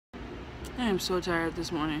I am so tired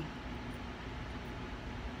this morning.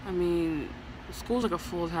 I mean, school's like a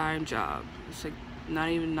full-time job. It's like not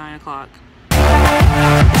even 9 o'clock.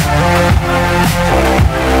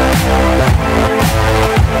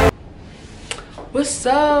 What's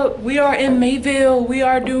up? We are in Mayville. We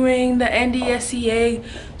are doing the NDSCA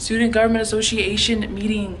Student Government Association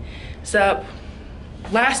meeting. What's up?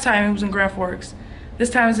 Last time it was in Grand Forks. This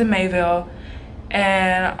time it's in Mayville.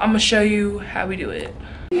 And I'm gonna show you how we do it.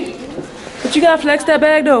 But you gotta flex that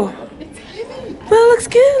bag though. It's heavy. But it looks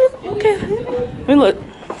good. Okay. Let me look.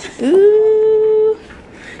 Ooh.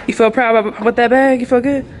 You feel proud with that bag? You feel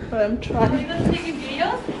good? I'm trying. Are you guys taking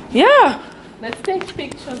videos? Yeah. Let's take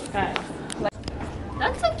pictures, guys.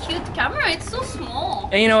 That's a cute camera. It's so small.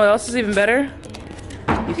 And you know what else is even better?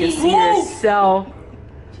 You can see yourself.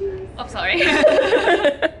 Oh, sorry.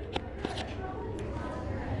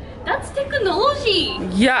 That's technology.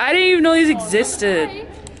 Yeah, I didn't even know these existed.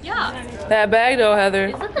 Yeah. That bag though, Heather.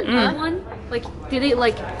 Is that the new one? Like, did it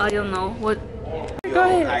like, I don't know, what? Go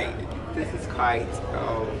ahead. This is quite,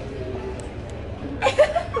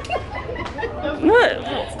 What?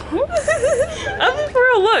 I mean, for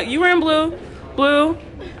real, look, you wearing blue. Blue.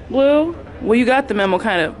 Well, you got the memo,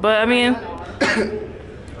 kind of. But, I mean,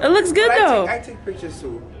 it looks good, though. I take pictures,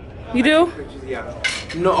 too. You do? Pictures, yeah.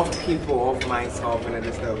 Not of people, of myself, and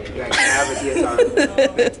other stuff. Like, I have a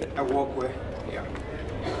DSLR I walk with. Yeah.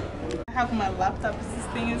 I have my laptop. This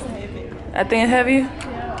thing is heavy. That thing is heavy?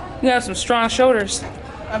 Yeah. You have some strong shoulders.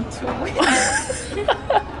 I'm too weak.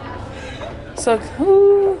 So,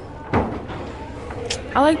 ooh.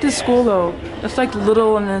 I like this school, though. It's like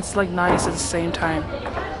little and it's like nice at the same time.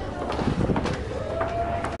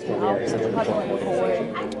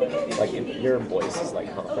 Like if your voice is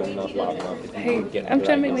like confident enough, loud enough. Hey, I'm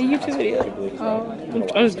trying to make my YouTube video.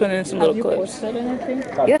 I'm just putting in some little clips.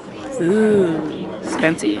 Yeah. Ooh,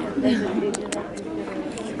 fancy.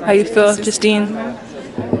 How you feel, Justine?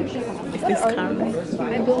 Is this caramel?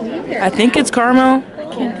 I think it's caramel. I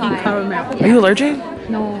can't eat caramel. Are you allergic?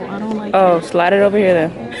 No, I don't like Oh, slide it over here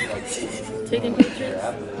then. taking pictures.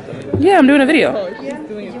 Yeah, I'm doing a video. Oh, she's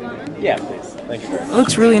doing a video. Yeah, please. Thank you very much. It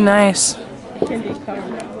looks really nice. I can't eat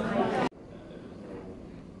caramel.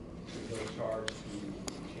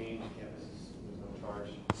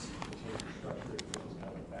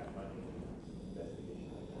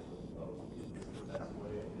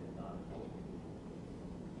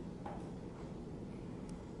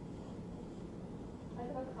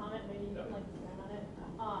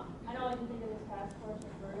 I know I can think of this past course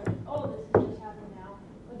for oh, this is just happening now.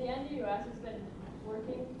 But the NDUS has been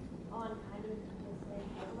working on kind of the same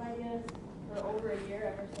type of ideas for over a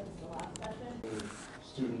year, ever since the last session.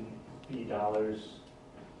 Student fee dollars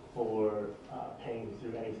for paying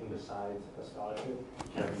through anything besides a scholarship,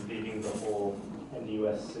 kind of leaving the whole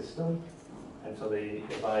NDUS system. And so they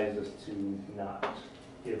advised us to not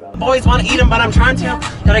give out. Always want to eat them, but I'm trying to tell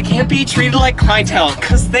that I can't be treated like clientele,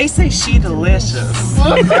 because they say she delicious.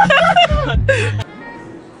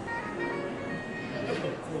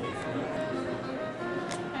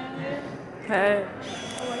 Hey.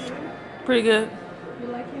 Pretty good. You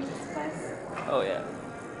like his class? Oh, yeah.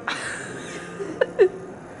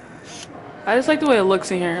 I just like the way it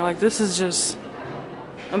looks in here. Like, this is just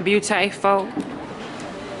a beautiful.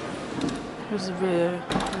 This is really,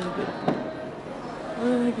 really good.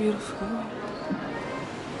 Really beautiful.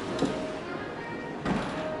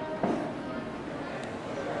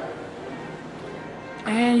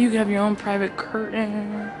 And you have your own private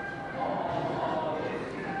curtain.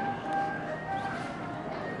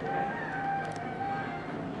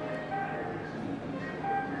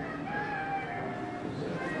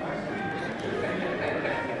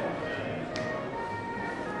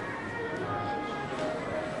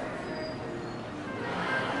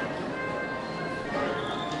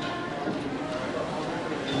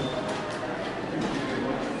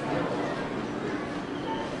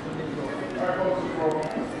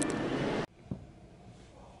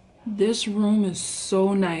 This room is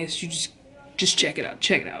so nice. You just check it out.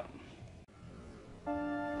 Check it out.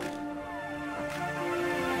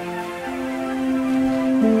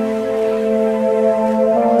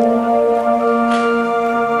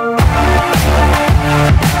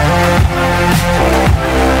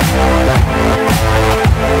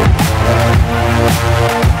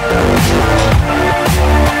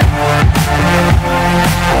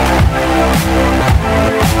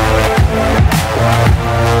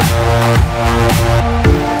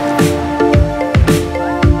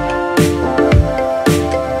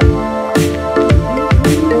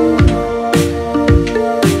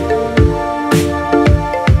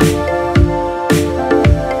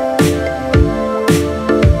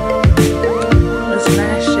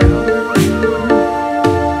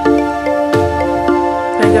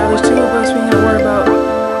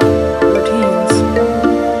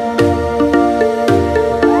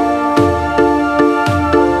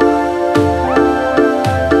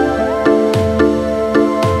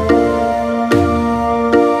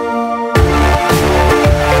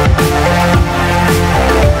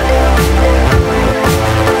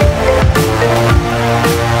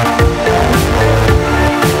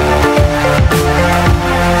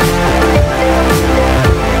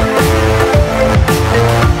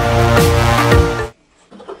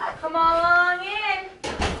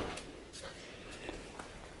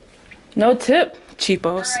 No tip,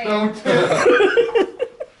 cheapos. Alright.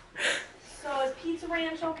 So is Pizza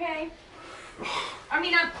Ranch okay? I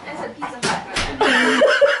mean, I said Pizza Hut.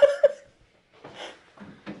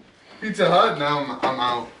 Pizza Hut? No, I'm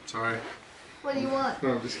out. Sorry. What do you want?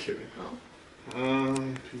 No, I'm just kidding.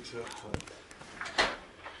 Pizza Hut.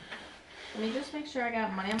 Let me just make sure I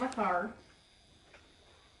got money on my card.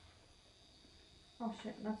 Oh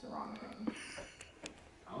shit, that's the wrong thing.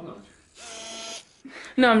 I don't know.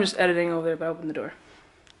 No, I'm just editing over there, but open the door.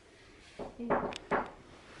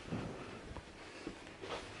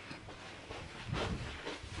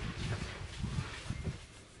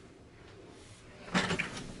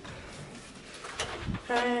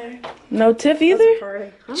 Hi. No tip either?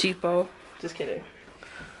 Huh? Cheapo. Just kidding.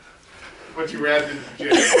 But you ratted the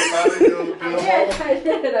jacket out of your bill? Yeah, I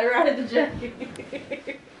did. I ratted the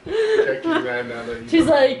jacket. Jackie ran now that you She's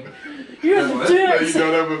don't like, you're the Now dick. you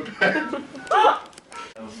don't have a bed.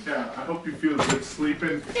 Yeah, I hope you feel good sleeping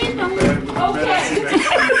in the bed with the medicine next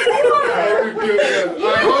to you.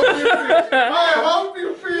 I hope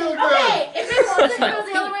you feel good. Okay, if it wasn't the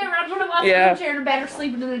other way around, we would have lost Yeah. in the chair and better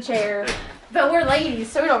sleeping in the chair. But we're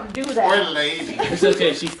ladies, so we don't do that. We're ladies. It's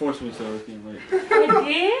okay, she forced me so I can like. I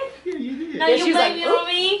did? Yeah, you did. Now Yeah, you she's blame like, it on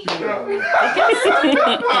me?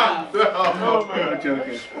 No.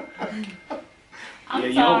 joking. I'm Yeah,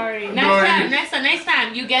 you sorry. don't- Next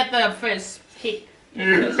time, you get the first pick.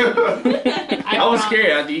 I was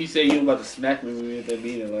scared after you said you were about to smack me when we were at that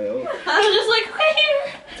meeting. Like, oh, I was just like,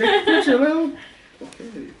 where? take a picture, Lil.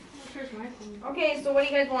 Okay. Okay, so what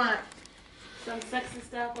do you guys want? Some sexy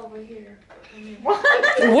stuff over here. What?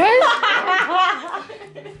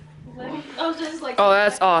 I was just like. Oh,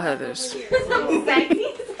 that's all Heather's. Some sexy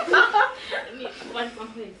stuff. One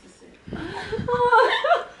place to sit.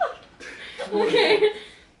 Okay.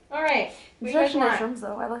 Alright. These are actually nice rooms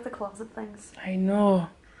though. I like the closet things. I know.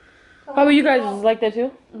 How about you guys? Like that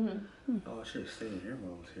too? Oh, I should have stayed in here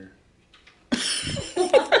while I was here.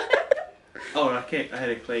 Oh, I can't. I had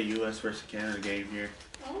to play U.S. versus Canada game here.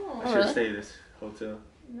 Oh, I should have stayed in this hotel.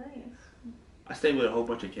 nice. I stayed with a whole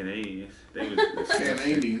bunch of Canadians. They was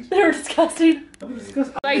Canadians. They were disgusting.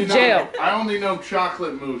 Like jail. I only know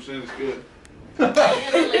chocolate mousse and it's good. When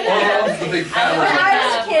I was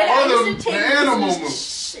a kid, I Or used to the take animal this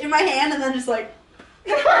mousse. in my hand and then just like.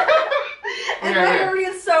 And Yeah, I yeah. remember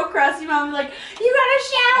being so crusty. Mom was like, "You gotta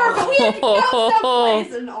shower, but we have to go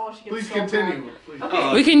someplace." And oh, she gets Please so continue. mad. Please.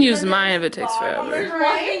 Okay. We can use mine if it takes forever. There's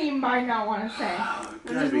one thing you might not want to say. Gotta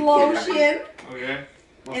There's be lotion Okay.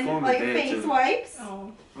 My and phone is like dead, face too. wipes.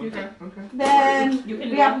 Oh. Okay. Then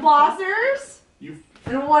we have flossers. You.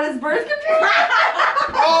 And what is birth control?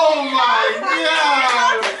 Oh my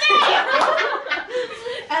God!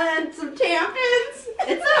 And then some tampons.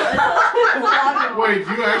 It's a lot of Wait,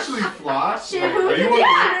 do you actually floss? shampoo Are you and one?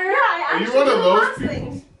 conditioner. Are you one of those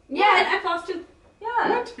people? Yeah, and I floss too.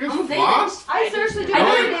 Yeah. You floss? I seriously do The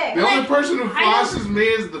every only, day. the only person who I don't- flosses me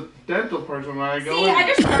is the dental person when I go See, in. I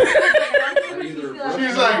just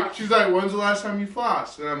She's like, when's the last time you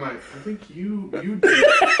flossed? And I'm like, I think you did.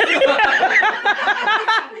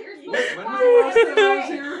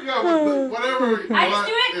 Yeah, but whatever. I just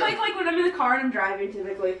do it quick, like when I'm in the car and I'm driving,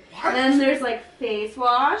 typically. And then there's like face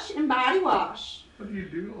wash and body wash How do you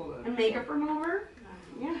do all that? and makeup remover.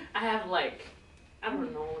 Yeah. I have like, I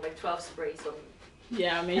don't know, like 12 sprays of.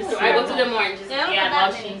 Yeah, me So I go to the mall and just Yeah, get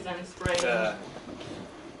that lotions and sprays. You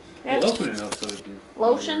open it up so it can.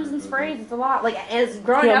 Lotions and sprays, it's a lot. Like as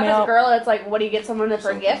growing Fill up me as a up. girl, it's like, what do you get someone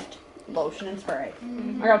for a gift? Lotion and spray.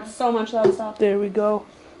 I got so much of that stuff. There we go.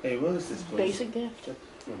 Hey, what is this place? Basic gift.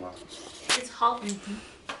 It's hot.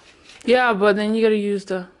 Yeah, but then you gotta use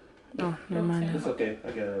the. Oh, never mind. It's okay. I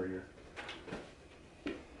got it over here.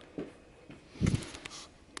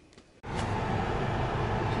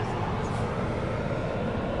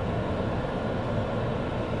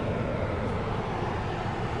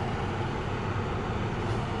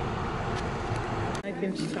 Like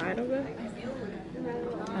inside of it?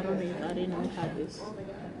 I didn't know I had this.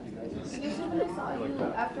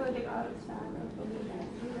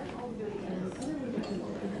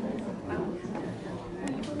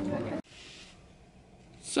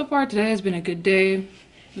 So far today has been a good day.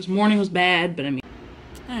 This morning was bad, but I mean,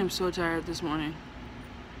 I am so tired this morning.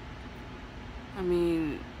 I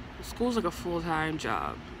mean, school's like a full-time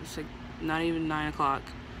job. It's like not even 9 o'clock.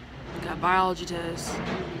 I got biology tests.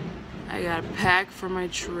 I got to pack for my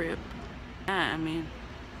trip. Yeah, I mean,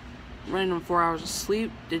 running on 4 hours of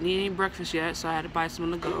sleep. Didn't eat any breakfast yet, so I had to buy some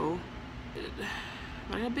on the go.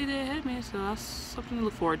 But I got a big day ahead of me, so that's something to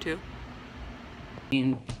look forward to. I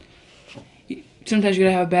mean, sometimes you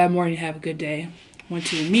gotta have a bad morning to have a good day. Went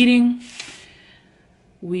to a meeting.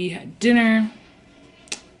 We had dinner.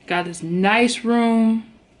 Got this nice room.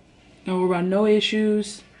 No worry about no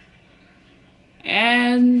issues.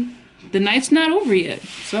 And the night's not over yet,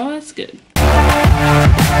 so that's good.